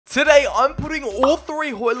Today, I'm putting all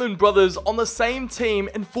three HOJLUND brothers on the same team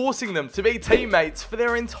and forcing them to be teammates for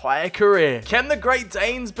their entire career. Can the Great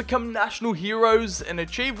Danes become national heroes and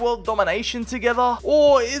achieve world domination together?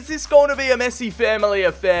 Or is this going to be a messy family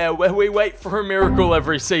affair where we wait for a miracle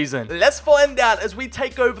every season? Let's find out as we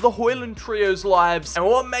take over the HOJLUND trio's lives. And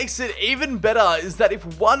what makes it even better is that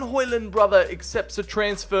if one HOJLUND brother accepts a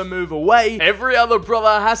transfer move away, every other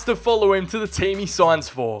brother has to follow him to the team he signs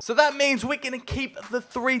for. So that means we're going to keep the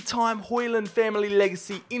three-time HOJLUND family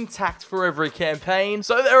legacy intact for every campaign.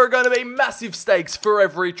 So there are going to be massive stakes for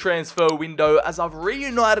every transfer window as I've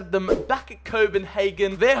reunited them back at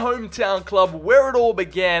Copenhagen, their hometown club where it all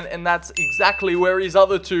began, and that's exactly where his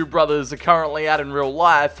other two brothers are currently at in real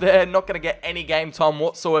life. They're not going to get any game time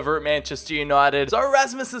whatsoever at Manchester United. So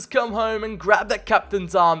Rasmus has come home and grabbed that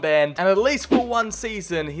captain's armband, and at least for one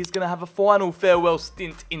season, he's going to have a final farewell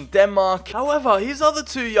stint in Denmark. However, his other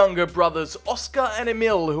two younger brothers, Oscar and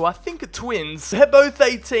Emil, who I think are twins, they're both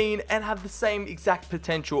 18 and have the same exact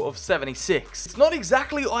potential of 76. It's not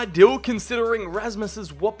exactly ideal considering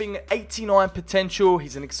Rasmus's whopping 89 potential.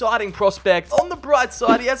 He's an exciting prospect. On the bright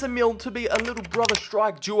side, he has Emil to be a little brother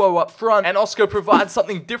strike duo up front, and Oscar provides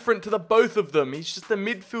something different to the both of them. He's just a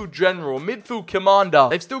midfield general, midfield commander.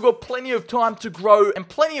 They've still got plenty of time to grow and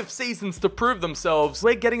plenty of seasons to prove themselves.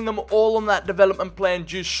 We're getting them all on that development plan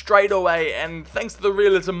juice straight away, and thanks to the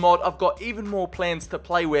realism mod, I've got even more plans to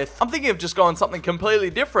play with. I'm thinking of just going something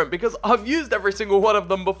completely different because I've used every single one of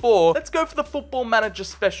them before. Let's go for the football manager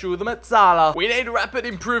special, the Metzala. We need rapid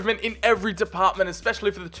improvement in every department,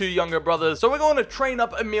 especially for the two younger brothers. So we're going to train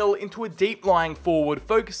up Emil into a deep lying forward,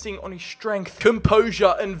 focusing on his strength,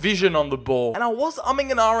 composure, and vision on the ball. And I was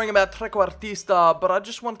umming and ahhing about trequartista, but I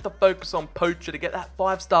just wanted to focus on Poacher to get that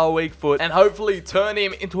 5-star weak foot and hopefully turn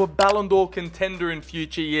him into a Ballon d'Or contender in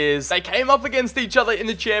future years. They came up against each other in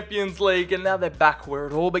the Champions League, and now they're back where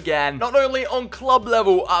it all began. Not only on club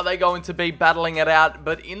level are they going to be battling it out,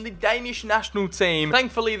 but in the Danish national team.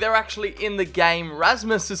 Thankfully, they're actually in the game.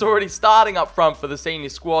 Rasmus is already starting up front for the senior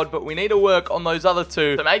squad, but we need to work on those other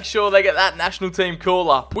two to make sure they get that national team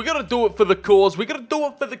call up. We gotta do it for the cause. We gotta do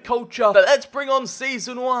it for the culture. But let's bring on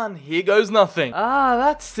season 1. Here goes nothing.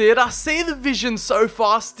 That's it. I see the vision so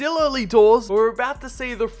far. Still early doors. We're about to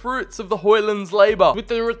see the fruits of the HOJLUND's labor. With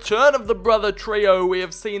the return of the brother trio, we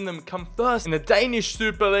have seen them come first in the Danish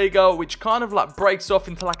Superliga, which kind of like breaks off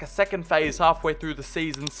into like a second phase halfway through the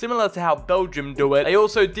season, similar to how Belgium do it. They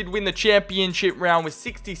also did win the championship round with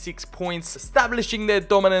 66 points, establishing their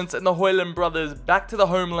dominance, and the HOJLUND brothers back to the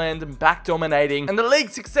homeland and back dominating. And the league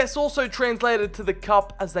success also translated to the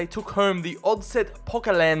cup as they took home the Oddset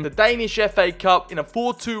Pokalen, the Danish FA Cup, in a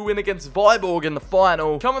 4-2 win against Viborg in the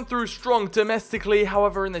final. Coming through strong domestically,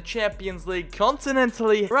 however, in the Champions League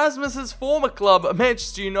continentally, Rasmus's former club,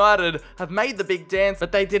 Manchester United, have made the big dance,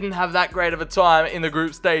 but they didn't have that great of a time in the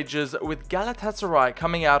group stages, with Galatasaray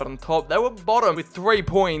coming out on top. They were bottom with 3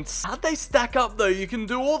 points. How'd they stack up though? You can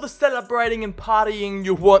do all the celebrating and partying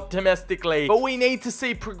you want domestically, but we need to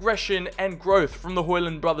see progression and growth from the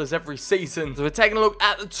HOJLUND brothers every season. So we're taking a look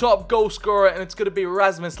at the top goal scorer, and it's going to be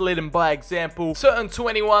Rasmus leading by example. Certain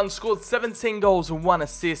 21 scored 17 goals and 1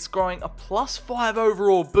 assist, scoring a +5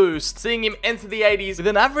 overall boost, seeing him enter the 80s with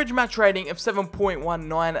an average match rating of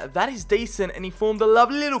 7.19. That is decent, and he formed a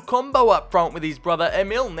lovely little combo up front with his brother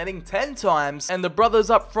Emil, netting 10 times, and the brothers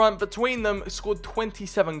up front between them scored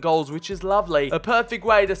 27 goals, which is lovely. A perfect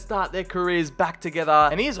way to start their careers back together,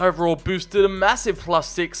 and his overall boosted a massive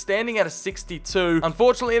 +6, standing at a 62.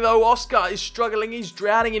 Unfortunately though, Oscar is struggling. He's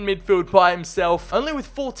drowning in midfield by himself, only with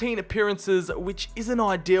 14 appearances, which isn't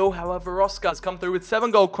ideal. However, Oscar has come through with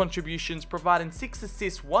 7 goal contributions, providing 6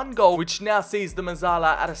 assists, 1 goal, which now sees the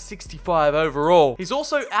Metzala at a 65 overall. He's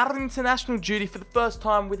also out of international duty for the first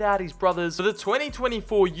time without his brothers for the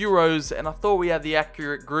 2024 Euros, and I thought we had the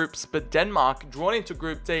accurate groups, but Denmark drawn into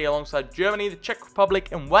Group D alongside Germany, the Czech Republic,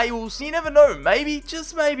 and Wales. You never know, maybe,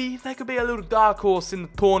 just maybe, they could be a little dark horse in the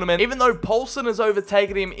tournament, even though Poulsen has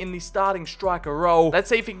overtaken him in the starting striker role. Let's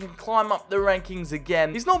see if he can climb up the rankings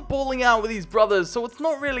again. He's not balling out with his brothers, so it's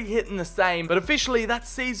not really hitting the same, but officially that's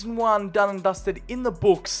season 1 done and dusted in the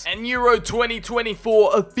books, and Euro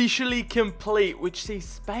 2024 officially complete, which sees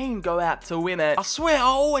Spain go out to win it. I swear I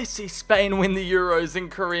always see Spain win the Euros in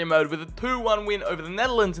career mode with a 2-1 win over the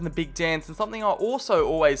Netherlands in the big dance, and something I also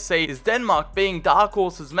always see is Denmark being dark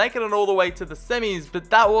horses, making it all the way to the semis, but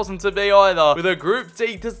that wasn't to be either. With a Group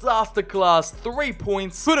D disaster class, 3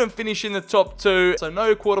 points, couldn't finish in the top 2, so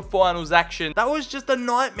no quarterfinals action. That was just a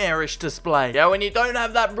nightmarish display. Yeah, when you don't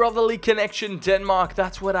have that brotherly connection, Denmark,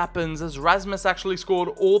 that's what happens, as Rasmus actually scored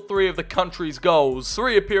all 3 of the country's goals.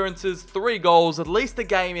 3 appearances, 3 goals, at least a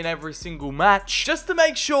game in every single match. match. Just to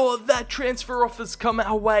make sure that transfer offers come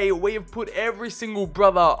our way, we have put every single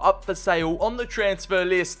brother up for sale on the transfer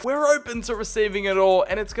list. We're open to receiving it all,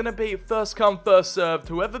 and it's going to be first come, first served.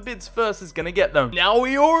 Whoever bids first is going to get them. Now,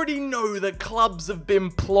 we already know that clubs have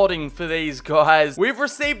been plotting for these guys. We've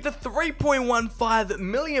received a £3.15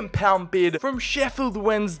 million bid from Sheffield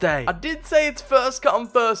Wednesday. I did say it's first come,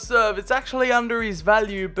 first serve. It's actually under his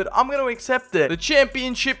value, but I'm going to accept it. The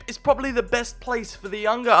championship is probably the best place for the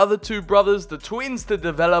younger other two brothers, the twins, to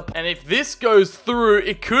develop. And if this goes through,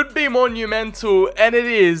 it could be monumental, and it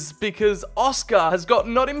is, because Oscar has got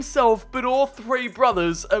not himself, but all three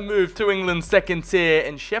brothers are moved to England's second tier,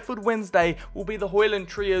 and Sheffield Wednesday will be the HOJLUND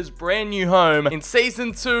trio's brand new home. In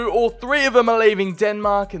season 2, all three of them are leaving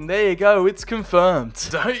Denmark, and there you go, it's confirmed.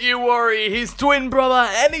 Don't you worry, his twin brother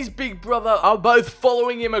and his big brother are both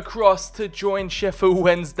following him across to join Sheffield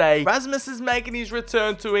Wednesday. Rasmus is making his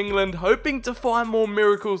return to England, hoping to find more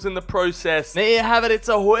miracles in the process. There you have it, it's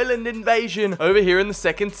a HOJLUND invasion over here in the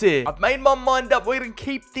second tier. I've made my mind up, we're going to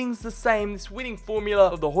keep things the same, this winning formula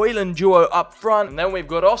of the HOJLUND duo up front, and then we've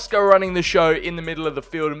got Oscar running the show in the middle of the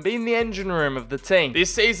field and being the engine room of the team.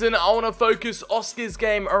 This season, I want to focus Oscar's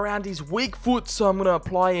game around his weak foot, so I'm going to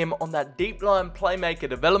apply him on that deep line playmaker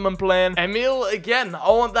development plan. Emil, again, I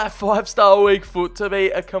want that 5-star weak foot to be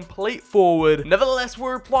a complete forward. Nevertheless,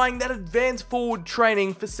 we're applying that advanced forward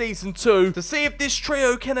training for season 2 to see if this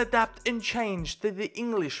trio can adapt and change to the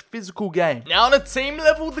English physical game. Now, on a team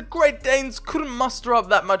level, the Great Danes couldn't muster up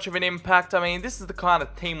that much of an impact. I mean, this is the kind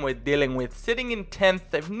of team we're dealing with. Sitting in 10th,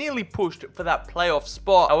 they've nearly pushed for that playoff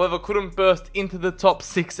spot. However, couldn't burst into the top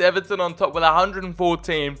 6. Everton on top with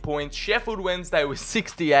 114 points. Sheffield Wednesday with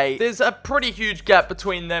 68. There's a pretty huge gap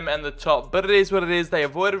between them and the top, but it is what it is. They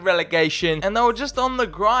avoided relegation, and they were just on the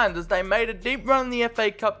grind as they made a deep run in the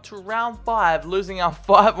FA Cup to round 5, losing out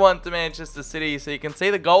 5-1 to Manchester City, so you can see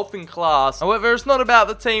the golf in class. However, it's not about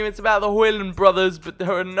the team, it's about the HOJLUND brothers, but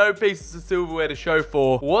there are no pieces of silverware to show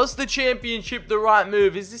for. Was the championship the right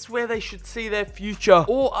move? Is this where they should see their future?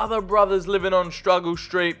 Or other brothers living on struggle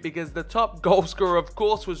street? Because the top goal scorer, of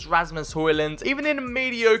course, was Rasmus HOJLUND. Even in a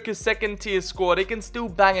mediocre second tier squad, he can still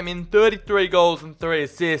bang him in 33 goals and 3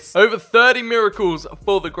 assists. Over 30 miracles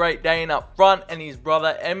for the Great Dane up front, and his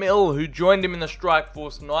brother Emil, who joined him in the strike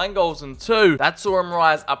force, 9 goals and 2. That saw him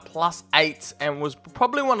rise a +8 and was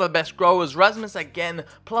probably one of the best growers. Rasmus again,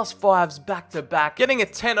 +5s back to back, getting a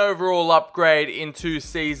 10 overall upgrade in 2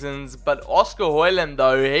 seasons. But Oscar HOJLUND,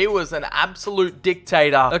 though, he was an absolute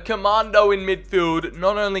dictator. A commando in midfield,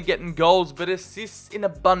 not only getting goals, but assists in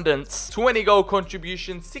abundance. 20 goal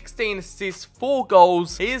contributions, 16 assists, 4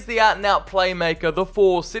 goals. He is the out-and-out playmaker, the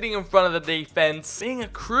 4, sitting in front of the defense, being a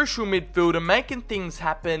crucial midfielder, making things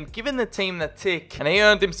happen, giving the team the tick. And he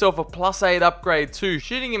earned himself a +8 upgrade too,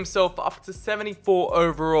 shooting himself up to 74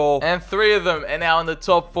 overall. And 3 of them are now in the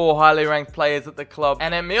top 4 highly ranked players at the club.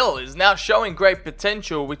 And Emil is now showing great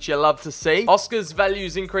potential, which you love to see. Oscar's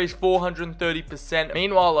values increased 430%.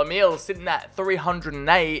 Meanwhile, Emil is sitting at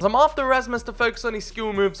 308. I'm after Rasmus to focus on his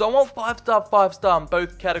skill moves. I want 5-star, 5-star in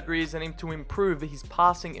both categories, and him to improve his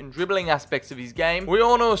passing and dribbling aspects of his game. We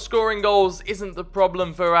all know scoring goals isn't the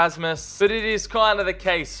problem for Rasmus, but it is kind of the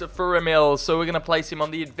case for Emil, so we're going to place him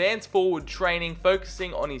on the advanced forward training,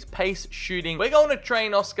 focusing on his pace shooting. We're going to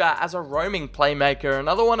train Oscar as a roaming playmaker,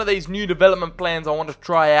 another one of these new development plans I want to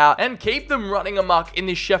try out, and keep them running amok in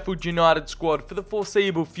this Sheffield United squad for the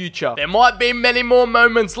foreseeable future. There might be many more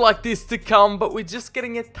moments like this to come, but we're just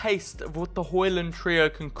getting a taste of what the HOJLUND trio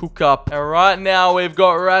can cook up. And right now, we've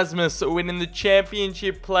got Rasmus winning the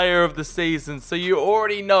championship player of the season, so you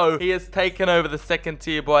already know he has taken over the second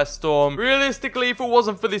tier by storm. Realistically, if it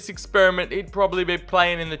wasn't for this experiment, he'd probably be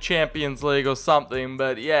playing in the Champions League or something,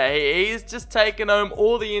 but yeah, he's just taken home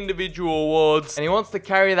all the individual awards, and he wants to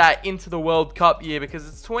carry that into the World Cup year because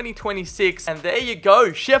it's 2026, and there you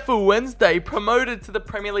go, Sheffield Wednesday promoted to the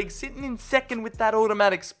Premier League, sitting in second with that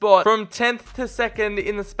automatic spot from 10th to 2nd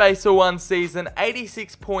in the space of 1 season,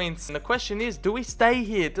 86 points. And the question is, do we stay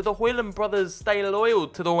here? Do the HOJLUND brothers stay loyal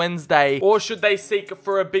to the Wednesday, or should they seek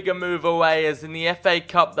for a bigger move away, as in the FA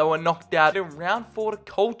Cup they were knocked out in round 4 to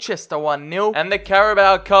Colchester 1-0, and the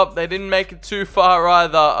Carabao Cup they didn't make it too far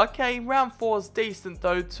either. Okay, round 4 is decent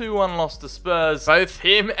though, 2-1 loss to Spurs. Both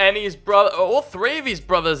him and his brother, all 3 of his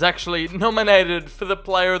brothers actually, nominated for the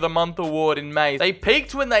Player of the Month award in May. They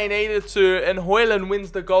peaked when they needed to, and HOJLUND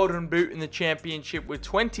wins the Golden Boot in the championship with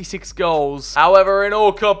 26 goals. However, in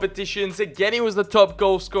all competitions, again he was the top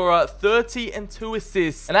goal scorer, 30 and 2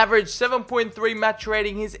 assists, an average 7.3 match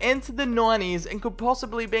rating. He's entered the 90s and could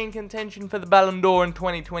possibly be in contention for the Ballon d'Or in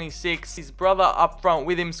 2026. His brother up front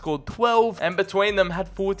with him scored 12, and between them had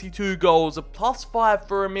 42 goals, a +5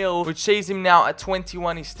 for mil, which sees him now at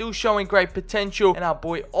 21. He's still showing great potential. And our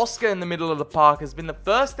boy Oscar in the middle of the park has been the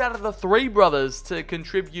first out of the three brothers to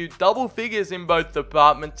contribute double figures in both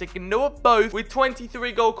departments. He can do it both with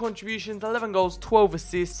 23 goal contributions, 11 goals, 12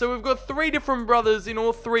 assists. So we've got three different brothers in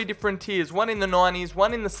all three different tiers. One in the 90s,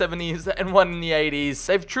 one in the 70s, and one in the 80s.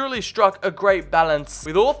 They've truly struck a great balance,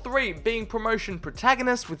 with all three being promotion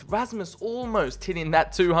protagonists, with Rasmus almost hitting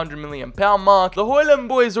that 200 million pound mark. The HOJLUND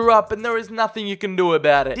boys are up, and there is nothing you can do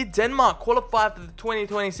about it. Did Denmark qualify for the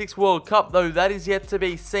 2026 World Cup, though? That is yet to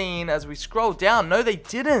be seen as we scroll down. No, they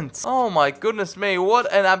didn't. Oh my goodness me,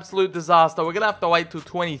 what an absolute disaster. We're gonna have to wait till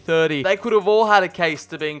 2030. They could have all had a case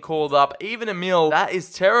to being called up. Even Emil, that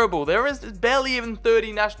is terrible. There is barely even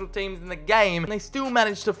 30 national teams in the game, and they still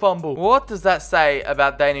managed to fumble. What does that say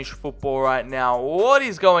about Danish football right now? What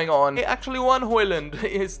is going on? Actually, one HOJLUND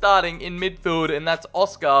is starting in midfield, and that's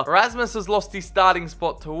Oscar. Rasmus has lost his starting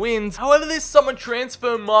spot to Wins. However, this summer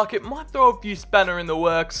transfer market might throw a few spanner in the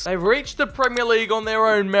works. They've reached the Premier League on their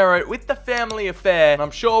own merit with the family affair, and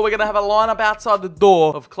I'm sure we're going to have a lineup outside the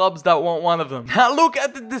door of clubs that want one of them. Now, look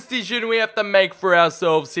at the decision we have to make for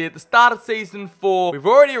ourselves here. At the start of Season 4, we've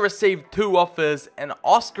already received 2 offers, and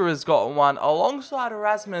Oscar has gotten one alongside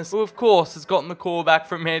Rasmus, who, of course, has gotten the call back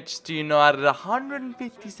from Manchester United,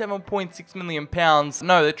 £157.6 million.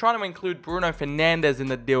 No, they're trying to include Bruno Fernandes in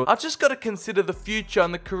the deal. I've just got to consider the future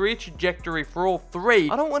and the career trajectory for all three.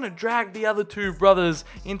 I don't want to drag the other 2 brothers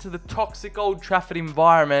into the toxic Old Trafford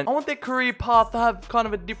environment. I want their career path to have kind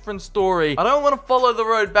of a different story. I don't want to follow the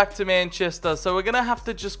road back to Manchester, so we're going to have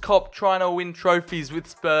to just cop trying to win trophies with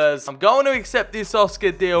Spurs. I'm going to accept this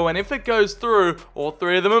Oscar deal, and if it goes through, all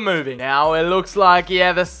 3 of them are moving. Now it looks like,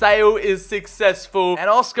 yeah, the sale is successful, and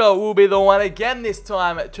Oscar will be the one again this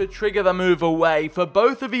time to trigger the move away for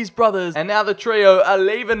both of his brothers. And now the trio are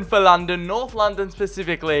leaving for London, North London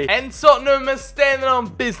specifically, and Tottenham is standing on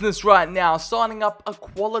business right now, signing up a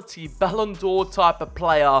quality Ballon d'Or type of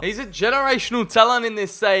player. He's a generational talent in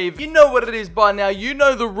this save. You know what it is by now. You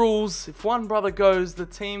know the rules. If one brother goes, the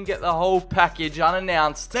team get the whole package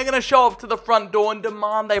unannounced. They're going to show up to the front door and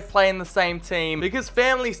demand they play in the same team, because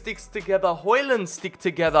family sticks together, HOJLUND stick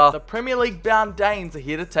together. The Premier League bound Danes are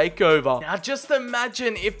here to take over. Now just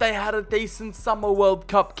imagine if they had a decent Summer World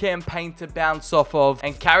Cup campaign to bounce off of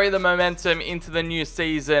and carry the momentum into the new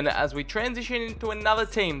season as we transition into another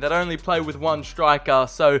team that only play with one striker.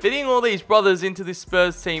 So fitting all these brothers into this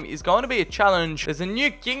Spurs team is going to be a challenge. There's a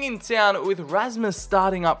new king in town with Rasmus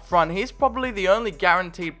starting up front. He's probably the only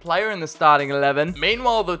guaranteed player in the starting 11.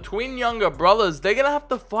 Meanwhile, the twin younger brothers, they're going to have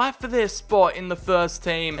to fight for their spot in the first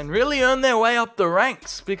team and really earn their way up the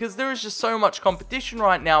ranks, because there is just so much competition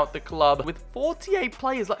right now at the club with 48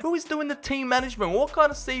 players. Like, who is doing the team management? What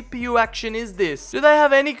kind of CPU action is this? Do they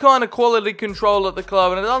have any kind of quality control at the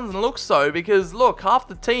club? And it doesn't look so, because look, half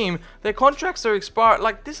the team, their contracts are expired.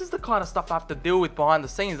 Like, this is the kind of stuff I have to deal with behind the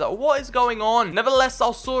scenes. Like, what is going on? Nevertheless,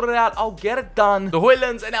 I'll sort it out. I'll get it done. The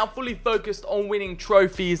HOJLUNDs are now fully focused on winning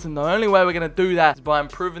trophies, and the only way we're going to do that is by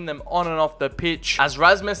improving them on and off the pitch, as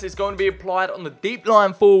Rasmus is going to be applied on the deep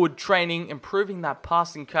line forward training, improving that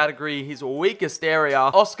passing category, his weakest area.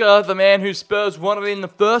 Oscar, the man who Spurs wanted in the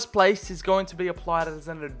first place, is going to be applied as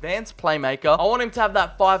an advanced playmaker. I want him to have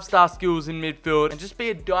that 5-star skills in midfield and just be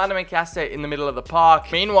a dynamic asset in the middle of the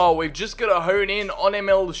park. Meanwhile, we've just got to hone in on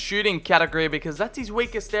Emil's shooting category, because that's his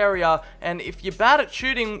weakest area, and if you're bad at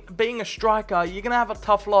shooting, being a striker, you're gonna have a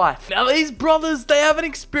tough life. Now these brothers, they haven't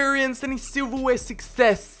experienced any silverware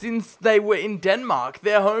success since they were in Denmark,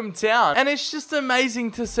 their hometown, and it's just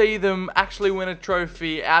amazing to see them actually win a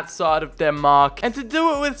trophy outside of Denmark, and to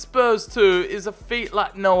do it with Spurs too is a feat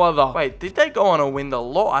like no other. Wait, did they go on to win the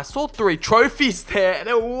lot? I saw 3 trophies there, and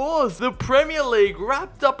it was the Premier League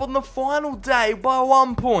wrapped up on the final day by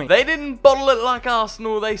 1 point. They didn't bottle it like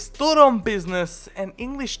Arsenal, they stood on business, and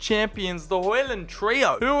English champions, the HOJLUND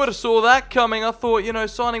trio. Who would have saw that coming? I thought, you know,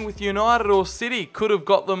 signing with United or City could have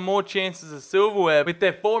got them more chances of silverware, with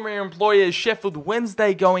their former employers Sheffield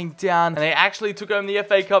Wednesday going down, and they actually took home the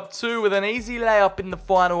FA Cup too with an easy layup in the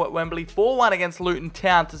final at Wembley, 4-1 against Luton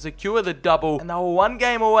Town to secure the double, and they were 1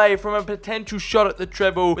 game away from a potential shot at the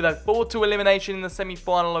treble with a 4-2 elimination in the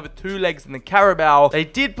semi-final over 2 legs in the Carabao. They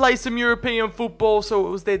did play some European football, so it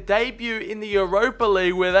was their debut in the Europa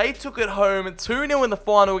League where they took it home 2-0 in the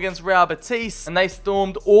final against Real Betis, and they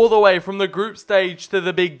stormed all the way from the group stage to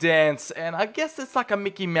the big dance. And I guess it's like a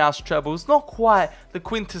Mickey Mouse treble. It's not quite the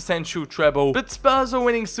quintessential treble, but Spurs are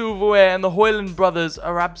winning silverware, and the HOJLUND brothers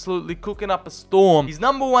are absolutely cooking up a storm. He's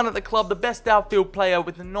 #1 at the club, the best outfield player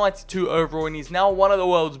with a 92 overall, and he's now one of the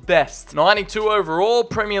world's best. 92 overall,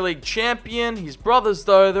 Premier League champion. His brothers,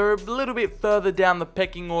 though, they're a little bit further down the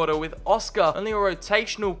pecking order, with Oscar Oscar, only a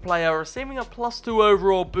rotational player, receiving a +2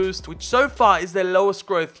 overall boost, which so far is their lowest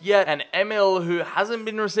growth yet. And Emil, who hasn't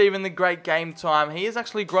been receiving the great game time, he has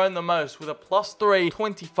actually grown the most with a +3,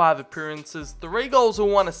 25 appearances, 3 goals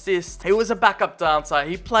and 1 assist. He was a backup dancer.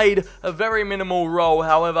 He played a very minimal role.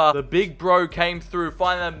 However, the big bro came through,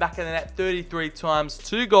 finding them back in the net 33 times,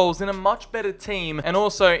 2 goals in a much better team, and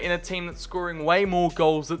also in a team that's scoring way more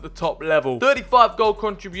goals at the top level. 35 goal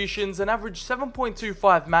contributions, an average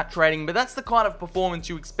 7.25 match rating, but that's the kind of performance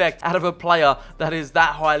you expect out of a player that is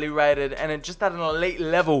that highly rated and it just at an elite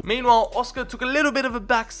level. Meanwhile, Oscar took a little bit of a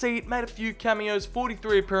backseat, made a few cameos,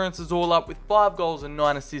 43 appearances all up with 5 goals and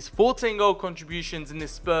 9 assists, 14 goal contributions in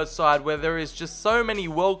this Spurs side where there is just so many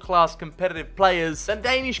world-class competitive players. The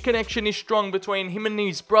Danish connection is strong between him and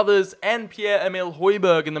his brothers and Pierre-Emil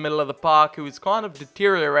Højlund in the middle of the park, who is kind of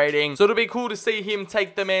deteriorating, so it'll be cool to see him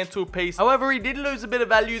take the mantelpiece. However, he did lose a bit of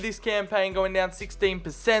value this campaign, going down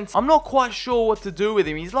 16%. I'm not quite sure what to do with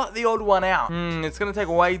him. He's like the odd one out. It's going to take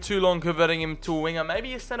way too long converting him to a winger.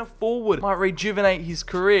 Maybe a centre forward might rejuvenate his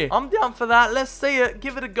career. I'm down for that. Let's see it.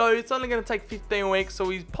 Give it a go. It's only going to take 15 weeks, so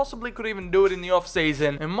he possibly could even do it in the off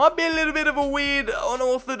season. It might be a little bit of a weird,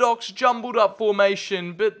 unorthodox, jumbled up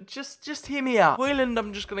formation, but just hear me out. Højlund,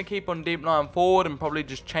 I'm just going to keep on deep line forward and probably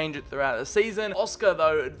just change it throughout the season. Oscar,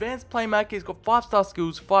 though, advanced playmaker. He's got 5-star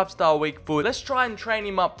skills, 5-star weak foot. Let's try and train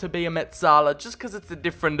him up to be a Metzala, just because it's a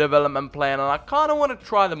different development plan, and I kind of want to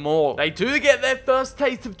try them all. They do get their first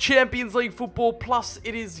taste of Champions League football, plus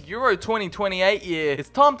it is Euro 2028 year. It's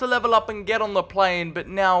time to level up and get on the plane, but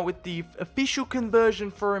now with the official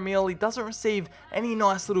conversion for Emil, he doesn't receive any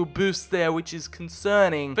nice little boosts there, which is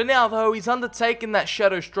concerning. For now, though, he's undertaken that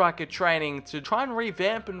Shadow Striker training to try and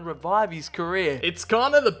revamp and revive his career. It's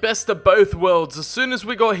kind of the best of both worlds. As soon as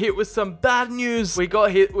we got hit with some bad news, we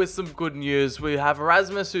got hit with some good news. We have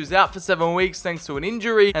Erasmus, who's out for 7 weeks thanks to an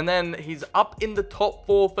injury, and then he's up in the top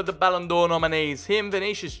 4 for the Ballon d'Or nominees. Him,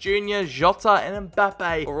 Vinicius Jr., Jota, and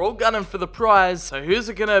Mbappe are all gunning for the prize. So who's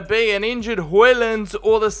it gonna be? An injured Højlund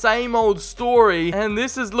or the same old story? And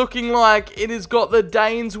this is looking like it has got the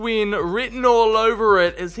Danes win written all over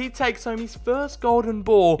it as he takes home his first golden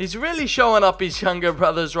ball. He's really showing up his younger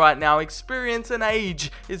brothers right now. Experience and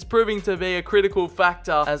age is proving to be a critical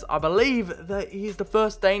factor, as I believe that he's the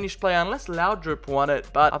first Danish player, unless Laudrup won it,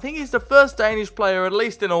 but I think he's the first Danish player, at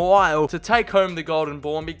least in a while, to take home the golden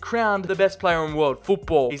ball and be crowned the best player in world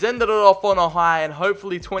football. He's ended it off on a high, and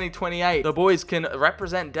hopefully 2028 the boys can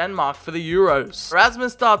represent Denmark for the Euros.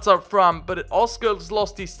 Erasmus starts up front, but Oscar's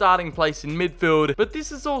lost his starting place in midfield, but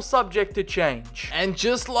this is all subject to change. And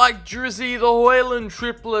just like Drizzy, the Højlund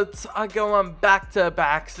triplets are going back to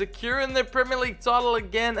back, securing their Premier League title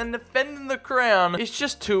again and defending the crown. It's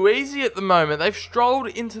just too easy at the moment. They've strolled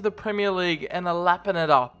into the Premier League and are lapping it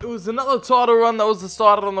up. It was another title run that was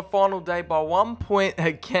decided on the final day by 1 point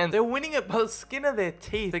again. They're winning it by the skin of their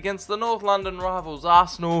teeth against the North London rivals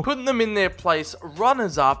Arsenal, putting them in their place,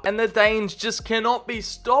 runners up, and the Danes just cannot be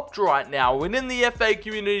stopped right now, winning the FA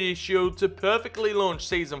Community Shield to perfectly launch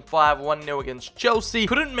Season 5 1-0 against Chelsea.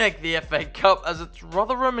 Couldn't make the FA Cup as it's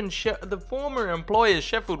Rotherham and the former employer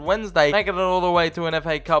Sheffield Wednesday making it all the way to an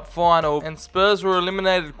FA Cup final, and Spurs were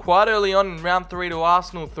eliminated quite early on in round 3 to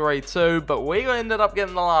Arsenal 3-2, but we ended up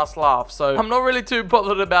getting the last laugh, so I'm not really too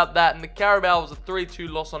bothered about that. And the Carabao was a 3-2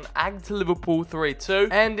 loss on AG to Liverpool 3-2,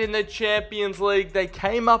 and in the Champions League they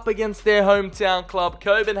came up against their hometown club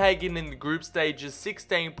Copenhagen in the group stages,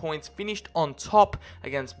 16 points, finished on top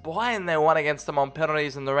against Bayern. They won against them on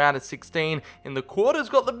penalties in the round of 16. In the quarters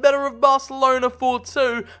got the better of Barcelona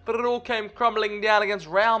 4-2, but it all came crumbling down against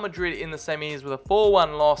Real Madrid in the semis with a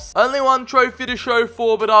 4-1 loss. Only one trophy to show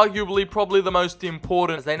for, but arguably probably the most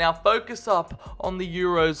important, as they now focus up on the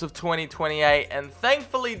Euros of 2028, and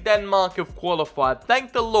thankfully Denmark have qualified.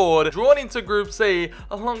 Thank the Lord, drawn into Group C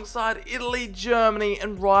alongside Italy, Germany,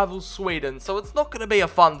 and rival Sweden. So it's not going to be a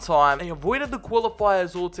fun time. They avoided the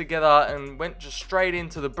qualifiers altogether and went just straight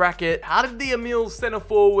into the bracket. How did the Emil centre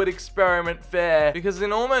forward experiment fare? Because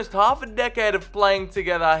in almost half a decade of playing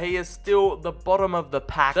together, he is still the bottom of the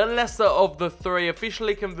pack. The lesser of the three,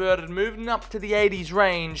 officially converted, moving up to the 80s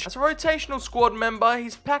range. As a rotational squad member,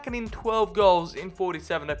 he's packing in 12 goals in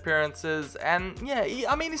 47 appearances, and yeah,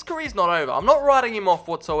 I mean, his career's not over. I'm not writing him off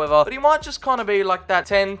whatsoever, but he might just kind of be like that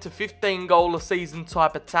 10 to 15 goal a season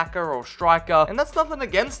type attacker or striker, and that's nothing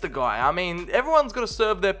against the guy. I mean, everyone's got to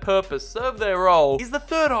serve their purpose, serve their role. He's the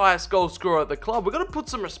 3rd highest goal scorer at the club. We've got to put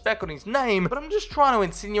some respect on his name, but I'm just trying to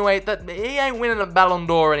insinuate that he ain't winning a Ballon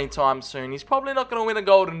d'Or anytime soon. He's probably not going to win a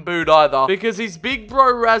Golden Boot either, because his big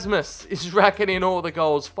bro Rasmus is racking in all the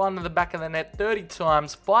goals, finding the back of the net 30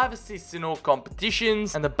 times, 5 assists in all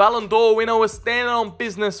competitions, and the Ballon d'Or winner was standing on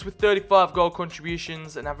business with 35 goal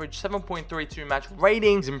contributions, an average 7.32 match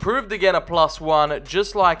rating. He's improved again a +1,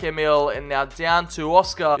 just like Emil, and now down to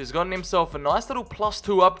Oscar, who's gotten himself a nice little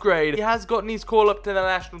 +2 upgrade. He has gotten his call up to the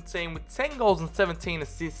national team with 10 goals and 17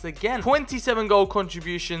 assists again, 27 goal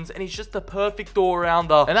contributions, and he's just a perfect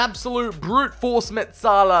all-rounder. An absolute brute force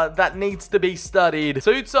Metzala that needs to be studied.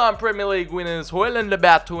 Two-time Premier League winners, HOJLUND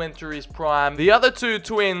about to enter his prime. The other two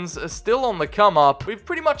twins are still on the come-up. We've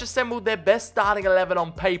pretty much assembled their best starting 11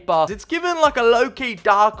 on paper. It's given like a low-key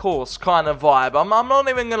dark horse kind of vibe. I'm not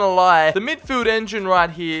even gonna lie. The midfield engine right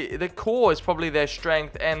here, the core is probably their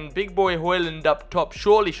strength, and big boy HOJLUND up top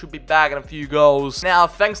surely should be bagging a few goals. Now,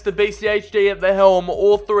 thanks to BCHD at the helm,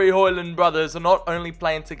 all three HOJLUND brothers are not only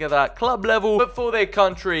playing together at club level, but for their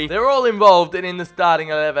country. They're all involved and in the starting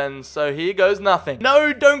 11, so here goes nothing.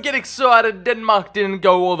 No, don't get excited. Denmark didn't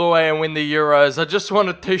go all the way and win the Euros. I just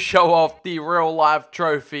wanted to show off the real-life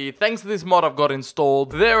trophy. Thanks to this mod I've got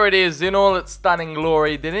installed. There it is in all its stunning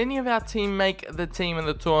glory. Did any of our team make the team in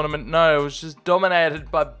the tournament? No, it was just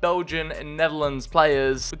dominated by Belgian and Netherlands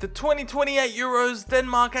players. With the 2028 Euros,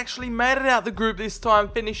 Denmark actually made it out the group this time,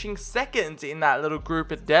 finishing second in that little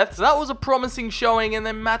group at death. So that was a promising showing, and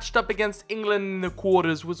then matched up against England in the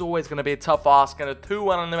quarters was always going to be a tough ask, and a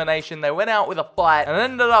 2-1 elimination. They went out with a fight and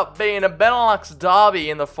ended up being a Benelux derby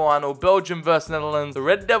in the final. Belgium versus Netherlands. The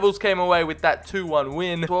Red Devils came away with that 2-1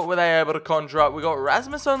 win. So what were they able to conjure up? We got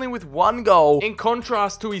Rasmus only with 1 goal, in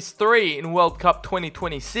contrast to his 3 in World Cup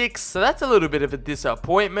 2026. So that's a little bit of a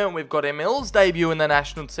disappointment. We've got Emil's debut in the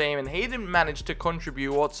national team, and he didn't manage to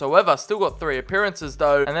contribute whatsoever. Still got 3 appearances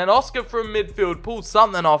though. And then Oscar from midfield pulled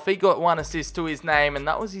something off. He got 1 assist to his name, and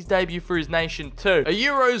that was his debut for his nation too. A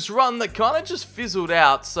Euros run that kind of just fizzled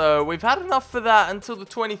out. So we've had enough for that until the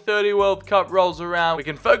 2030 World Cup rolls around. We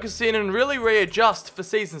can focus in and really readjust for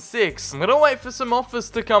season 6. I'm gonna wait for some offers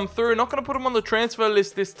to come through. Not gonna put them on the transfer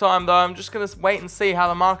list this time though. I'm just gonna wait and see how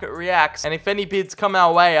the market reacts, and if any bids come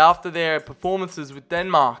our way after their performances with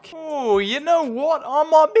Denmark. Oh, you know what? I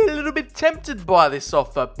might be a little bit tempted by this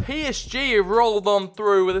offer. PSG have rolled on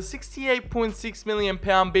through with a £68.6 million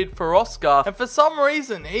bid for Oscar, and for some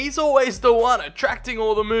reason, he's always the one attracting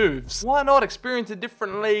all the moves. Why not experience a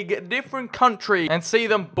different league, a different country, and see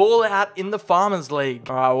them ball out in the Farmers League?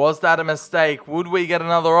 Alright, was that a mistake? Would we get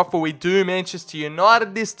another offer? We do. Manchester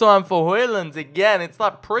United this time for HOJLUND again. It's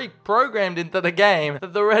like pre-programmed into the game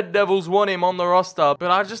that the Red Devils want him on the roster,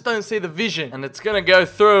 but I just don't see the vision, and it's gonna go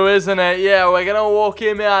through, isn't it? Yeah, we're gonna walk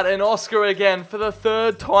him out, and Oscar again, for the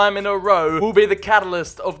 3rd time in a row, will be the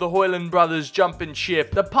catalyst of the HOJLUND brothers jumping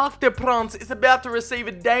ship. The Parc des Princes is about to receive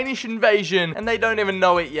a Danish invasion, and they don't even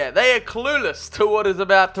know it yet. They are clueless to what is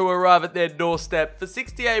about to arrive at their doorstep. For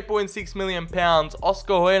 £68.6 million,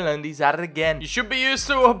 Oscar HOJLUND is at it again. You should be used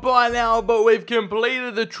to it by now, but we've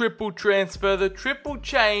completed the triple transfer, the triple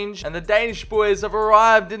change, and the Danish boys have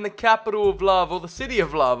arrived in the capital of love, or the city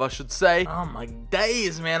of love, I should say. Oh my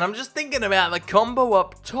days, man. I'm just thinking about the combo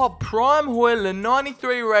up top. Prime HOJLUND,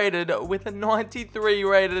 93 rated with a 93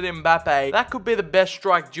 rated Mbappe. That could be the best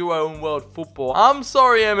strike duo in world football. I'm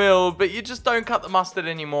sorry, Emil, but you just don't cut the mustard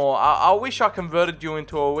anymore. I wish I converted you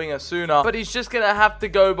into a winger sooner, but he's just gonna have to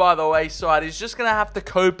go by the wayside. He's just gonna have to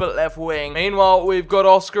cope at left wing. Meanwhile, we've got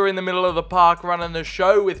Oscar in the middle of the park running the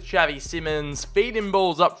show with Xavi Simons, feeding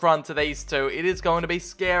balls up front to these two. It is going to be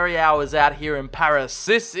scary hours out here in Paris.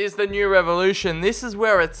 This is the new revolution. This is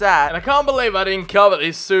where it's at, and I can't believe I didn't cover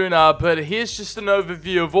this sooner, but here's just an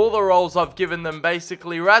overview of all the roles I've given them.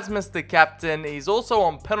 Basically, Rasmus the captain, he's also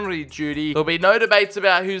on penalty duty. There'll be no debates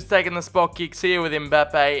about who's taking the spot kicks here with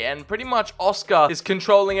Mbappe, and pretty much Oscar is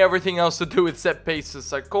controlling everything else to do with set pieces,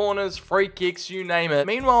 so corners, free kicks, you name it.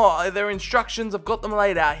 Meanwhile, their instructions, I've got them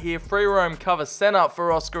laid out here. Free roam cover center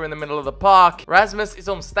for Oscar in the middle of the park. Rasmus is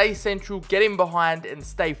on stay central, get in behind and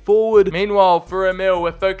stay forward. Meanwhile, for Emil,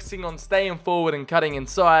 we're focusing on staying forward and cutting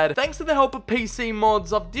inside. Thanks to the help of PC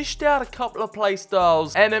mods, I've dished out a couple of play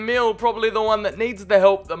styles, and Emil probably the one that needs the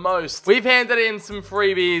help the most. We've handed in some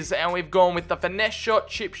freebies, and we've gone with the finesse shot,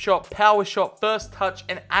 chip shot, power shot, first touch,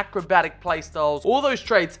 and acrobatic play styles. All those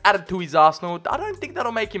traits added to his arsenal. I don't think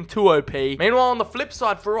that'll make him too OP. Meanwhile, on the flip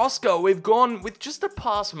side for Oscar, we've gone with just a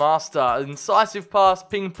pass master. Incisive pass,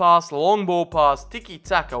 ping pass, long ball pass,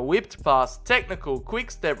 tiki-taka, whipped pass, technical,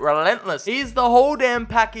 quick step, relentless. He's the whole damn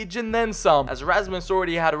package and then some. As Rasmus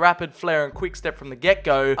already had had rapid flair and quick step from the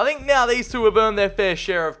get-go. I think now these two have earned their fair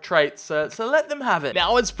share of traits, so let them have it.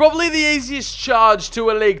 Now, it's probably the easiest charge to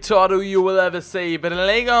a league title you will ever see, but in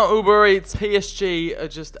Ligue 1 Uber Eats, PSG are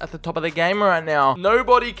just at the top of the game right now.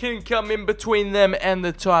 Nobody can come in between them and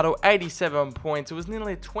the title. 87 points. It was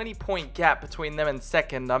nearly a 20-point gap between them and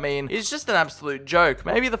second. I mean, it's just an absolute joke.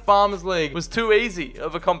 Maybe the Farmers League was too easy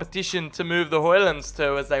of a competition to move the HOJLUNDs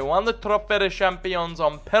to, as they won the Trophée des Champions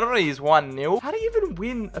on penalties 1-0. How do you even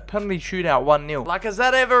win a penalty shootout 1-0? Like, has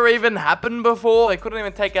that ever even happened before? They couldn't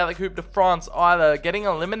even take out the Coupe de France either, getting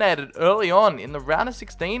eliminated early on in the round of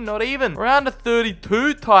 16, not even. Round of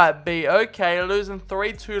 32 type B, okay, losing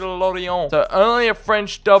 3-2 to Lorient. So only a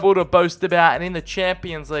French double to boast about, and in the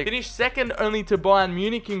Champions League, finished second only to Bayern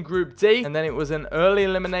Munich in Group D, and then it was an early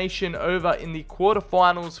elimination over in the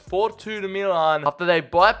quarterfinals, 4-2 to Milan. After they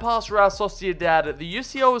bypassed Real Sociedad, the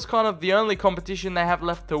UCL was kind of the only competition they have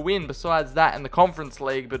left to win besides that and the Conference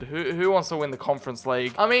League, but who wants to win the Conference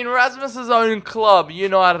League? I mean, Rasmus's own club,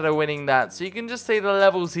 United, are winning that, so you can just see the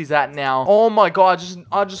levels he's at now. Oh my god,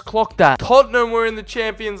 I just clocked that. Tottenham were in the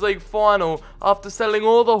Champions League final after selling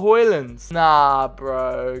all the HOJLUNDs. Nah,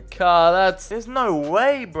 bro. There's no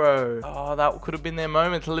way, bro. Oh, that could have been their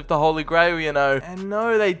moment to lift the Holy Grail, you know. And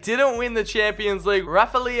no, they didn't win the Champions League.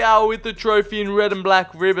 Rafa Leao with the trophy in red and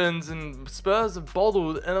black ribbons, and Spurs have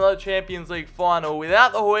bottled another Champions League final.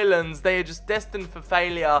 Without the HOJLUNDs, they are just destined for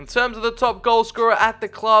failure. In terms of the top goal scorer at the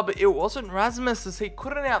club, it wasn't Rasmus, as he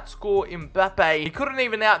couldn't outscore Mbappe. He couldn't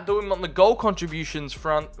even outdo him on the goal contributions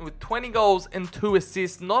front, with 20 goals and 2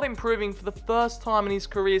 assists, not improving for the first time in his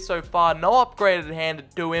career so far. No upgraded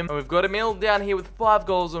handed to him. And we've got Emil down here with 5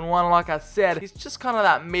 goals and 1. Like I said, he's just kind of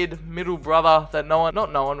that middle brother that no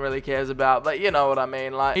one really cares about, but you know what I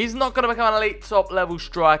mean. Like, he's not going to become an elite top level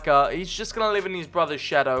striker. He's just going to live in his brother's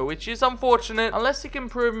shadow, which is unfortunate, unless he can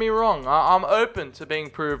prove me wrong. I'm open to being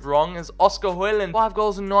proved wrong, as Oscar HOJLUND, 5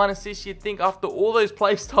 goals and 9 assists. You'd think after all those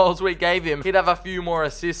play styles we gave him, he'd have a few more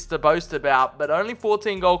assists to boast about, but only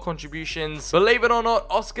 14 goal contributions. Believe it or not,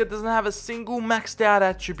 Oscar doesn't have a single maxed out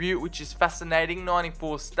attribute, which is fascinating.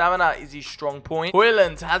 94 stamina is his strong point.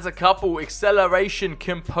 HOJLUND has a couple: acceleration,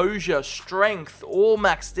 composure, strength, all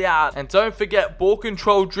maxed out. And don't forget ball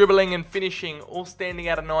control, dribbling and finishing, all standing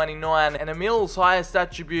at a 99. And Emil's highest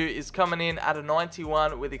attribute is coming in at a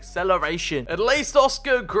 91 with acceleration. At least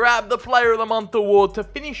Oscar grabbed the Player of the Month award to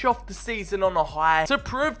finish off the season on a high, to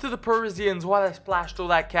prove to the Parisians why they splashed all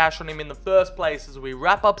that cash on him in the first place as we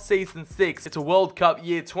wrap up season 6. It's a World Cup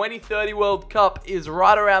year. 2030 World Cup is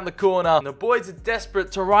right around the corner, and the boys are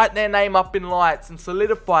desperate to write their name up in lights and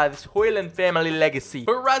solidify this HOJLUND family legacy.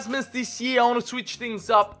 For Rasmus this year, I want to switch things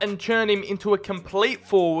up and turn him into a complete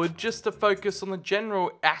forward, just to focus on the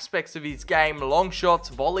general aspects of his game. Long shots,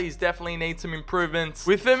 volleys definitely need some improvements.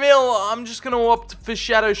 With Emil, I'm just going to opt for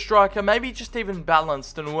shadow striker, maybe just even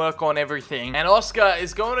balanced and work on everything. And Oscar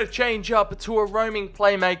is going to change up to a roaming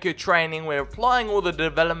playmaker training. We're applying all the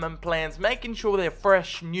development plans, making sure they're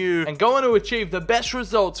fresh, new, and going to achieve the best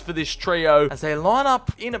results for this trio as they line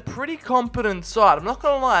up in a pretty competent side. I'm not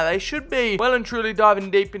going to lie, they should be well and truly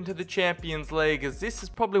diving deep into the Champions League, as this is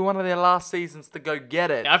probably one of their last seasons to go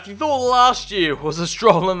get it. Now, if you thought last year was a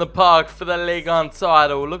stroll in the park for the Ligue 1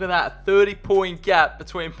 title, look at that 30-point gap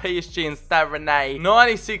between PSG and Stade Rennais.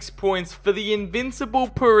 96 points for the invincible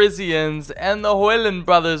Parisians, and the HOJLUND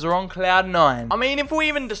brothers are on cloud 9. I mean, if we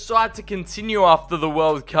even decide to continue after the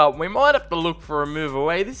World Cup, we might have to look for a move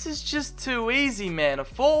away. This is just too easy, man. A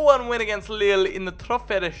 4-1 win against Lille in the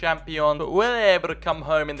Trophée des Champions, but were they able to come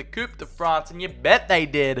home in the Coupe de France? And you bet they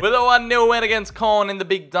did. With a 1-0 win against Caen in the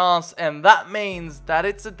big dance, and that means that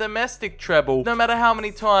it's a domestic treble. No matter how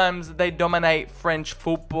many times they dominate French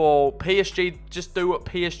football, PSG just do what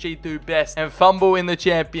PSG do best and fumble in the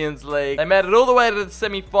Champions League. They made it all the way to the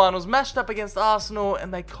semi-finals, matched up against Arsenal,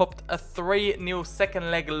 and they copped a 3-0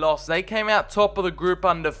 second leg loss. They came out top of the group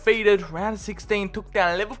undefeated. Round 16 took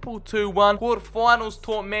down Liverpool 2-1. Quarterfinals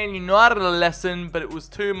taught Man United a lesson, but it was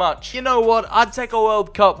too much. You know what? I'd take a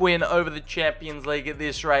World Cup win over the Champions League at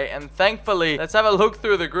this rate, and thankfully, let's have a look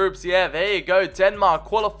through the groups. Yeah, there you go. Denmark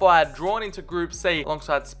qualified, drawn into Group C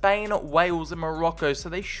alongside Spain, Wales, and Morocco, so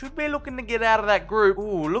they should be looking to get out of that group.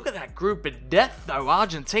 Ooh, look at that group of death though.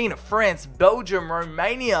 Argentina, France, Belgium,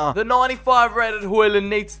 Romania. The 95 rated HOJLUND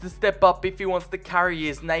needs to step up if he wants to carry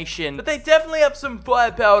his nation, but they definitely have some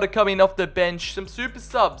firepower to come in off the bench, some super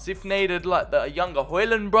subs if needed, like the younger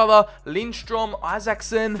HOJLUND brother, Lindstrom,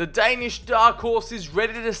 Isaacson. The Danish dark horse is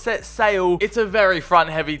ready to set sail. It's a very front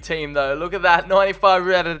heavy team though. Look at that, 95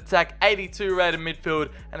 rated attack, 82 rated midfield,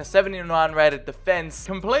 and a 79 rated defense.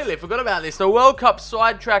 Completely forgot about this. The World Cup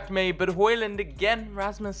sidetracked me, but HOJLUND again,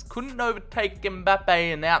 Rasmus couldn't overtake overtake Mbappe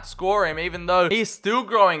and outscore him, even though he's still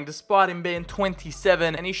growing despite him being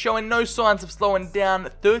 27, and he's showing no signs of slowing down.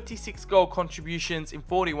 36 goal contributions in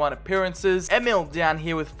 41 appearances. Emil down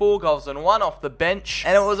here with 4 goals and 1 off the bench,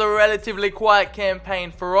 and it was a relatively quiet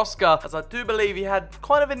campaign for Oscar, as I do believe he had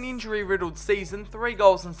kind of an injury-riddled season. 3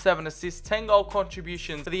 goals and 7 assists, 10 goal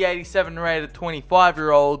contributions for the 87 rated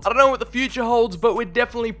 25-year-old. I don't know what the future holds, but we're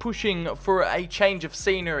definitely pushing for a change of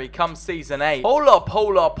scenery come season 8. Hold up,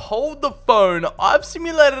 hold the phone. I've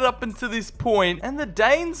simulated up until this point, and the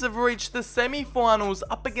Danes have reached the semi-finals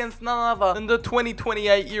up against none other than the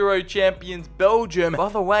 2028 Euro champions Belgium. By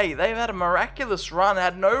the way, they've had a miraculous run,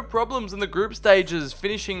 had no problems in the group stages,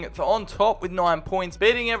 finishing on top with 9 points,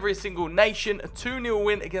 beating every single nation, a 2-0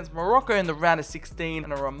 win against Morocco in the round of 16,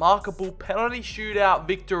 and a remarkable penalty shootout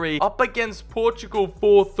victory up against Portugal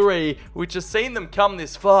 4-3, which has seen them come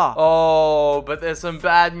this far. Oh, but there's some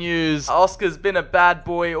bad news. Oscar's been a bad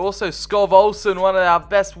boy. Also, Skov Olsen, one of our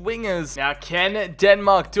best wingers. Now, can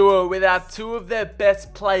Denmark do it without 2 of their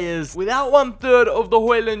best players? Without 1/3 of the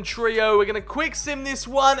HOJLUND trio, we're going to quick sim this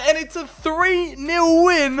one, and it's a 3-0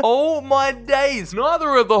 win. Oh my days.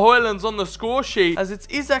 Neither of the HOJLUNDs on the score sheet, as it's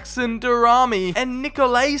Isaacson, Durami, and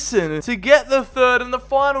Nicolaisen to get the third and the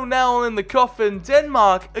final nail in the coffin.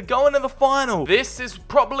 Denmark are going to the final. This is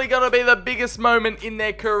probably going to be the biggest moment in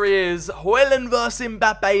their careers. HOJLUND versus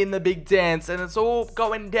Mbappe in the big dance, and it's all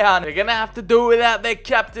going down. They're going to have to do it without their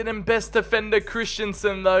captain and best defender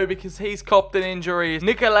Christensen, though, because he's copped an injury.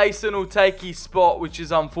 Nicolaisen will take his spot, which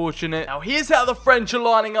is unfortunate. Now, here's how the French are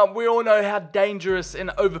lining up. We all know how dangerous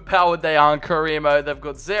and overpowered they are in career mode. They've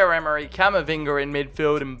got Zaire-Emery, Camavinga in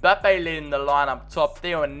midfield, and Mbappe leading the line up top.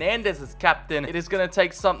 Theo Hernandez as captain. It is going to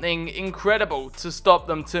take something incredible to stop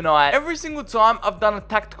them tonight. Every single time I've done a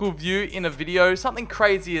tactical view in a video, something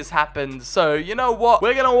crazy has happened. So, you know what?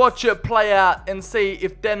 We're going to watch it play out and see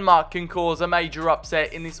if Denmark can cause a major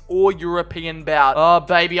upset in this all-European bout. Oh,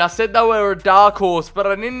 baby, I said they were a dark horse, but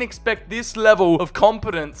I didn't expect this level of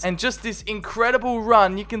competence and just this incredible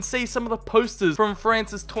run. You can see some of the posters from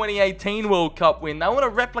France's 2018 World Cup win. They want to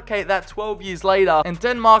replicate that 12 years later. And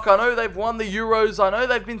Denmark, I know they've won the Euros. I know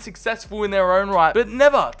they've been successful in their own right, but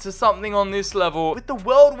never to something on this level. With the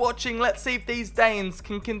world watching, let's see if these Danes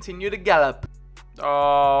can continue to gallop.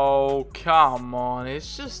 Oh, come on.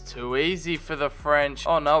 It's just too easy for the French.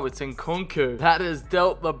 Oh, no, it's Nkunku. That has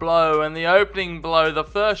dealt the blow, and the opening blow, the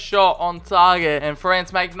first shot on target, and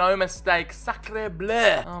France make no mistake. Sacre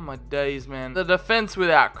bleu. Oh, my days, man. The defense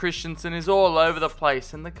without Christensen is all over the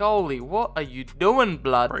place, and the goalie, what are you doing,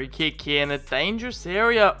 blood? Free kick here in a dangerous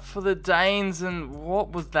area for the Danes, and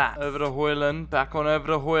what was that? Over to HOJLUND, back on over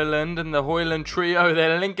to HOJLUND, and the HOJLUND trio,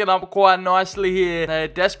 they're linking up quite nicely here. They're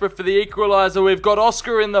desperate for the equalizer. We've got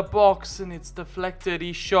Oscar in the box, and it's deflected.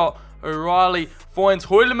 He shot. O'Reilly finds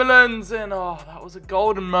HOJLUND, and oh, that was a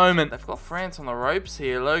golden moment. They've got France on the ropes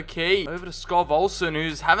here, low-key. Over to Skov Olsen,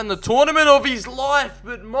 who's having the tournament of his life,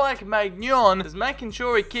 but Mike Magnon is making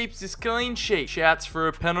sure he keeps his clean sheet. Shouts for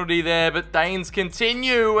a penalty there, but Danes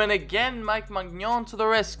continue, and again, Mike Magnon to the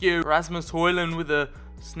rescue. Rasmus HOJLUND with a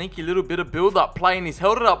sneaky little bit of build-up play, and he's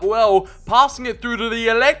held it up well, passing it through to the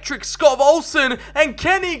electric Skov Olsen, and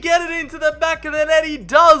can he get it into the back of the net? He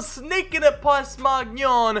does, sneaking it past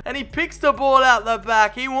Magnon, and he picks the ball out the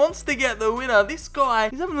back. He wants to get the winner. This guy,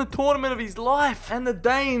 he's having the tournament of his life, and the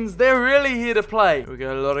Danes, they're really here to play. Here we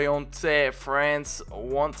go, Lorient. France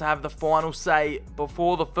want to have the final say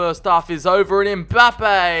before the first half is over, and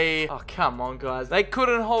Mbappe. Oh, come on, guys. They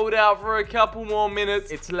couldn't hold out for a couple more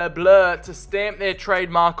minutes. It's Le Bleu to stamp their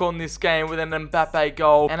trademark on this game with an Mbappe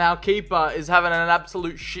goal, and our keeper is having an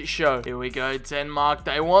absolute shit show. Here we go, Denmark.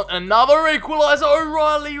 They want another equalizer.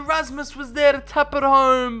 O'Reilly. Rasmus was there to tap it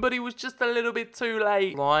home, but he was just a little bit too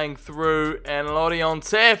late. Flying through, and Lorient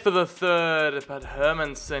for the third, but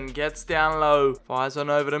Hermansen gets down low. Fires on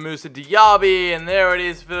over to Moussa Diaby, and there it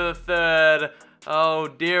is for the third. Oh,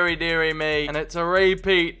 dearie, dearie me. And it's a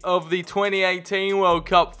repeat of the 2018 World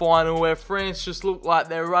Cup final where France just look like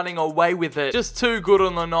they're running away with it. Just too good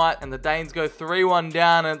on the night. And the Danes go 3-1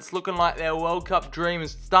 down, and it's looking like their World Cup dream is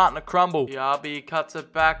starting to crumble. Diaby cuts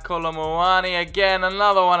it back. Kolomuani again,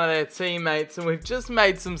 another one of their teammates. And we've just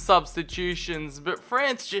made some substitutions, but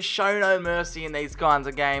France just show no mercy in these kinds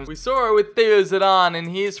of games. We saw it with Theo Zidane in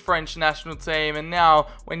his French national team, and now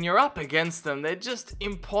when you're up against them, they're just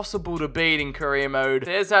impossible to beat in career mode.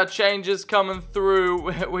 There's our changes coming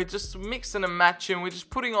through. We're just mixing and matching. We're just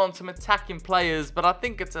putting on some attacking players, but I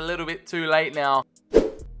think it's a little bit too late now.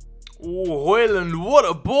 Oh, HOJLUND, what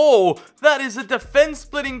a ball. That is a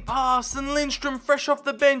defense-splitting pass, and Lindstrom fresh off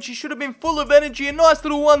the bench. He should have been full of energy. A nice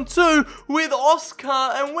little 1-2 with Oscar,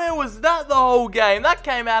 and where was that the whole game? That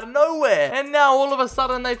came out of nowhere. And now all of a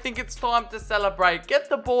sudden they think it's time to celebrate. Get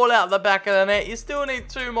the ball out the back of the net. You still need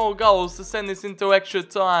 2 more goals to send this into extra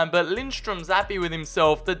time, but Lindstrom's happy with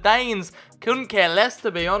himself. The Danes couldn't care less, to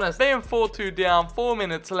be honest. Being 4-2 down, 4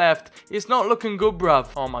 minutes left. It's not looking good, bruv.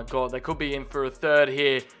 Oh my god, they could be in for a third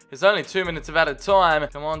here. There's only 2 minutes of added time.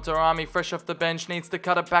 Come on, Tarami, fresh off the bench, needs to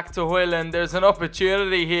cut it back to HOJLUND. There's an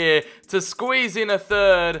opportunity here to squeeze in a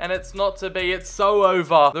third, and it's not to be. It's so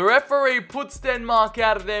over. The referee puts Denmark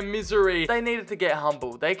out of their misery. They needed to get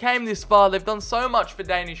humbled. They came this far. They've done so much for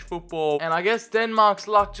Danish football, and I guess Denmark's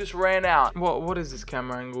luck just ran out. What is this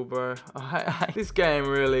camera angle, bro? This game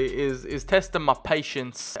really is testing my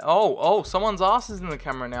patience. Oh, someone's ass is in the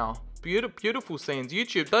camera now. Beautiful scenes.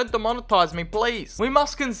 YouTube, don't demonetize me, please. We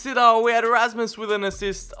must consider we had Rasmus with an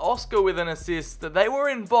assist, Oscar with an assist. They were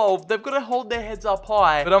involved. They've got to hold their heads up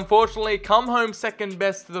high. But unfortunately, come home second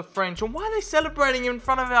best to the French. And why are they celebrating in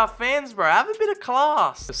front of our fans, bro? Have a bit of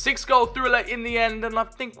class. A 6-goal thriller in the end, and I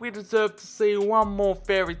think we deserve to see one more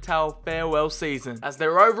fairy tale farewell season. As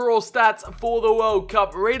their overall stats for the World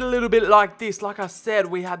Cup read a little bit like this. Like I said,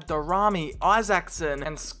 we had Darami, Isaacson,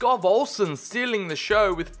 and Skov Olsen stealing the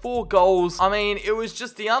show with 4 goals. I mean, it was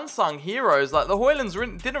just the unsung heroes. Like, the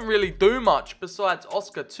HOJLUNDs didn't really do much besides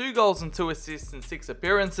Oscar, 2 goals and 2 assists in 6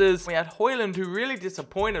 appearances. We had HOJLUND, who really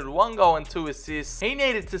disappointed, 1 goal and 2 assists. He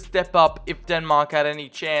needed to step up if Denmark had any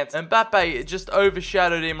chance. Mbappe just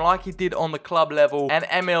overshadowed him like he did on the club level. And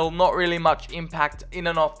Emil, not really much impact in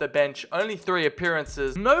and off the bench. Only 3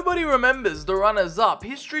 appearances. Nobody remembers the runners-up.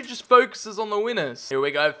 History just focuses on the winners. Here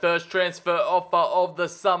we go. First transfer offer of the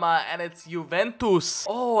summer, and it's Juventus.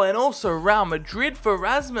 Oh, and also Real Madrid for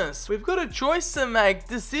Rasmus. We've got a choice to make.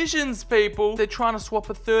 Decisions, people. They're trying to swap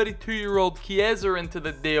a 32-year-old Chiesa into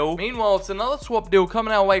the deal. Meanwhile, it's another swap deal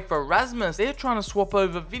coming our way for Rasmus. They're trying to swap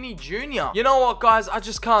over Vinny Jr. You know what, guys? I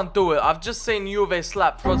just can't do it. I've just seen Juve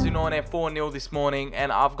slap Frosinone 4-0 this morning,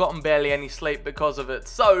 and I've gotten barely any sleep because of it.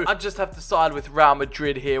 So, I just have to side with Real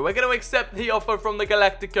Madrid here. We're going to accept the offer from the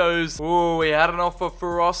Galacticos. Ooh, we had an offer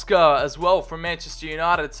for Oscar as well from Manchester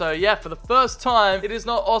United. So, yeah, for the first time, it is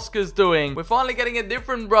not Oscar's doing. We're finally getting a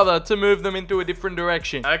different brother to move them into a different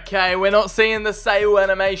direction. Okay, we're not seeing the Sail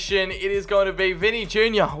animation. It is going to be Vinny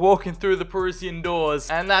Jr. walking through the Parisian doors.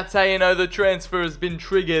 And that's how you know the transfer has been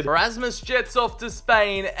triggered. Rasmus jets off to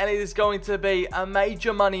Spain, and it is going to be a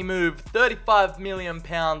major money move. £35 million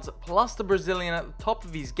plus the Brazilian at the top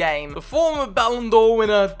of his game. The former Ballon d'Or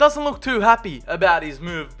winner doesn't look too happy about his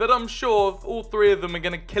move, but I'm sure all 3 of them are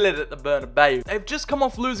going to kill it at the Bernabeu. They've just come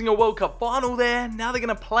off losing a World Cup final there. Now they're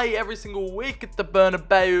going to play every single week at the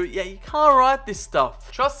Bernabeu. Yeah, you can't write this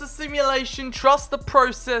stuff. Trust the simulation, trust the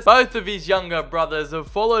process. Both of his younger brothers have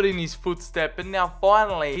followed in his footstep, and now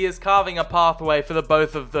finally he is carving a pathway for the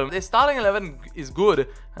both of them. Their starting 11 is good,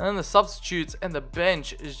 and then the substitutes and the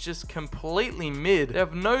bench is just completely mid. They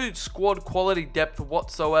have no squad quality depth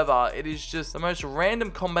whatsoever. It is just the most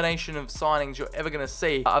random combination of signings you're ever going to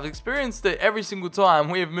see. I've experienced it every single time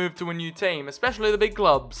we have moved to a new team, especially the big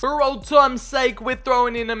clubs. For old time's sake, we're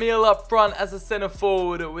throwing in Emil up front as a centre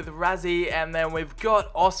forward with Razzie, and then we've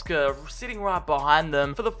got Oscar sitting right behind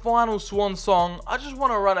them. For the final swan song, I just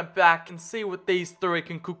want to run it back and see what these 3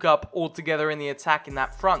 can cook up all together in the attack in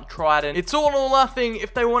that front trident. It's all or nothing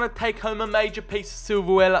if they want to take home a major piece of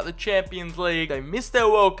silverware like the Champions League. They missed their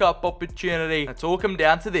World Cup opportunity. It's all come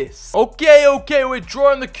down to this. Okay, we're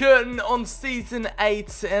drawing the curtain on season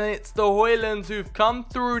 8, and it's the HOJLUNDs who've come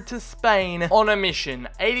through to Spain on a mission.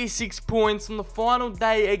 86 points on the final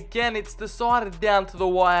day. Again, it's decided down to the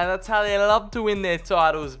wire. That's how they love to win their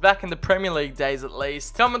titles, back in the Premier League days at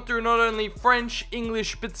least. Coming through not only French,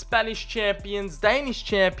 English, but Spanish champions, Danish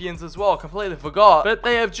champions as well. Completely forgot. But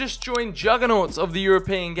they have just joined juggernauts of the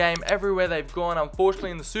European game everywhere they've gone.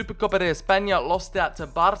 Unfortunately, in the Supercopa de España, lost out to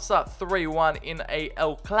Barça 3-1 in a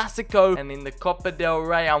El Clasico, and in the Copa del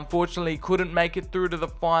Rey, unfortunately, couldn't make it through to the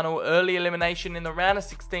final. Early elimination in the round of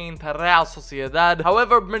 16 to Real Sociedad.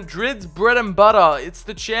 However, Madrid's bread and butter, it's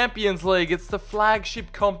the Champions League. It's the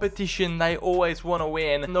flagship competition they always want to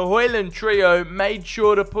win. And the HOJLUND trio made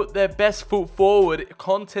sure to put their best foot forward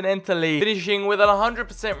continentally, finishing with an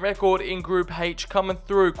 100% record in Group H, coming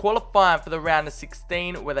through, qualifying for the round of 16.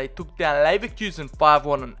 16, where they took down Leverkusen 5-1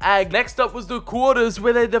 on AG. Next up was the quarters,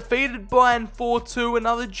 where they defeated Bayern 4-2,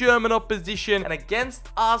 another German opposition. And against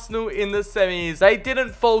Arsenal in the semis, they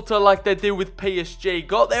didn't falter like they did with PSG.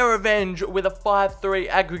 Got their revenge with a 5-3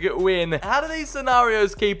 aggregate win. How do these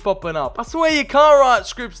scenarios keep popping up? I swear you can't write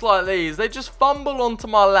scripts like these. They just fumble onto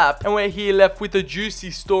my lap, and we're here left with a juicy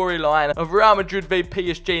storyline of Real Madrid v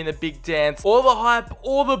PSG in the big dance. All the hype,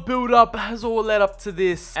 all the build-up has all led up to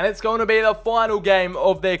this, and it's going to be the final game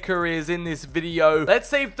of their careers in this video. Let's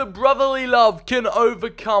see if the brotherly love can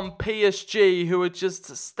overcome PSG, who are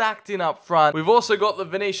just stacked in up front. We've also got the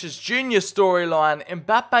Vinicius Jr. storyline,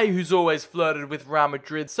 Mbappe, who's always flirted with Real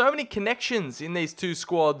Madrid. So many connections in these two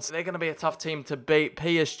squads. They're going to be a tough team to beat.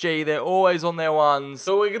 PSG, they're always on their ones.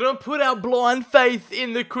 So we're going to put our blind faith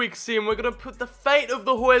in the quick sim. We're going to put the fate of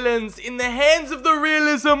the HOJLUNDs in the hands of the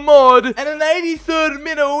realism mod. And an 83rd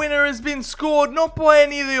minute winner has been scored, not by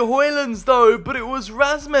any of the HOJLUNDs though, but it was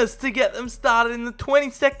Rasmus to get them started in the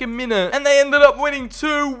 22nd minute. And they ended up winning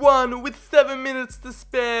 2-1 with 7 minutes to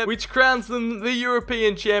spare, which crowns them the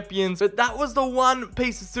European champions. But that was the one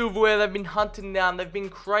piece of silverware they've been hunting down, they've been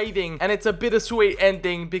craving. And it's a bittersweet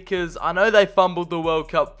ending because I know they fumbled the World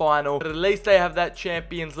Cup final, but at least they have that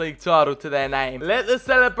Champions League title to their name. Let the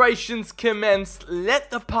celebrations commence,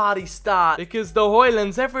 let the party start, because the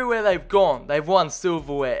HOJLUNDs, everywhere they've gone, they've won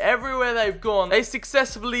silverware. Everywhere they've gone, they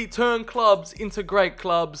successfully turn clubs into great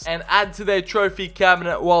clubs and add to their trophy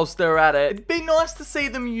cabinet whilst they're at it. It'd be nice to see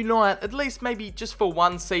them unite, at least maybe just for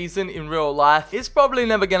one season in real life. It's probably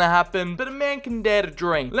never gonna happen, but a man can dare to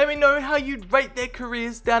dream. Let me know how you'd rate their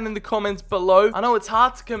careers down in the comments below. I know it's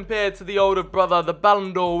hard to compare to the older brother, the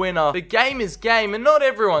Ballon d'Or winner. The game is game, and not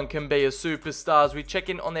everyone can be a superstar. As we check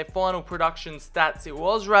in on their final production stats, it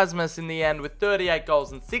was Rasmus in the end with 38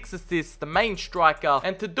 goals and 6 assists, the main striker,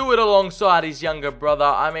 and to do it alongside his younger brother.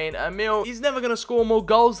 I mean, Emil, he's never gonna score more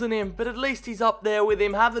goals than him, but at least he's up there with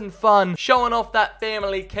him, having fun, showing off that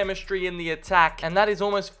family chemistry in the attack, and that is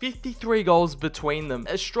almost 53 goals between them.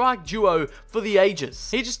 A strike duo for the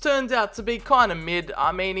ages. He just turns out to be kind of mid.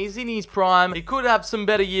 I mean, he's in his prime. He could have some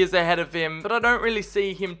better years ahead of him, but I don't really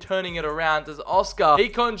see him turning it around. As Oscar, he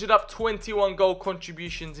conjured up 21 goal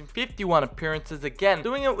contributions in 51 appearances, again,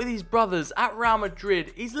 doing it with his brothers at Real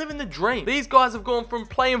Madrid. He's living the dream. These guys have gone from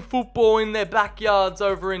playing football in their backyards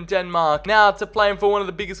over in Denmark now to playing for one of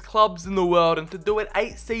the biggest clubs in the world, and to do it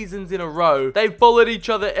 8 seasons in a row. They've followed each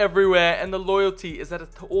other everywhere, and the loyalty is at an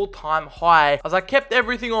all-time high. As I kept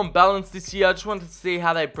everything on balance this year, I just wanted to see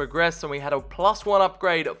how they progress, and we had a +1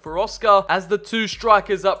 upgrade for Oscar, as the two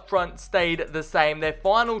strikers up front stayed the same. Their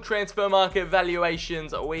final transfer market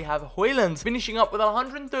valuations, we have HOJLUNDs finishing up with a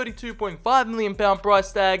 £132.5 million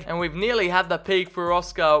price tag, and we've nearly had the peak for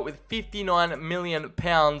Oscar with £59 million.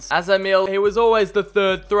 As Emil, he was always the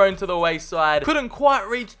third, thrown to the wayside, couldn't quite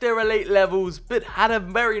reach their elite levels, but had a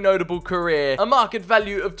very notable career. A market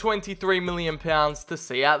value of £23 million to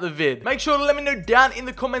see out the vid. Make sure to let me know down in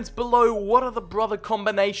the comments below, what are the brother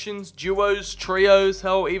combinations, duos, trios,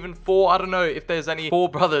 hell, even 4. I don't know if there's any 4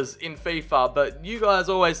 brothers in FIFA, but you guys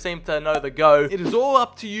always seem to know the go. It is all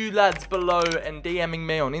up to you lads below, and DMing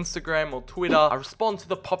me on Instagram or Twitter. I respond to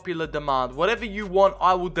the popular demand. Whatever you want,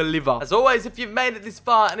 I will deliver. As always, if you've made it this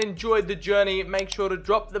far and enjoyed the journey, make sure to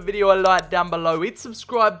drop the video a like down below, hit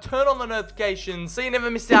subscribe, turn on the notifications so you never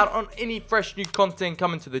miss out on any fresh new content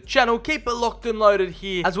coming to the channel. Keep it locked and loaded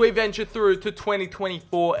here as we venture through to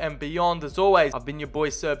 2024 and beyond. As always, I've been your boy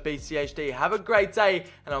Sir BCHD. Have a great day,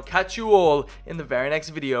 and I'll catch you all in the very next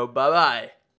video. Bye bye.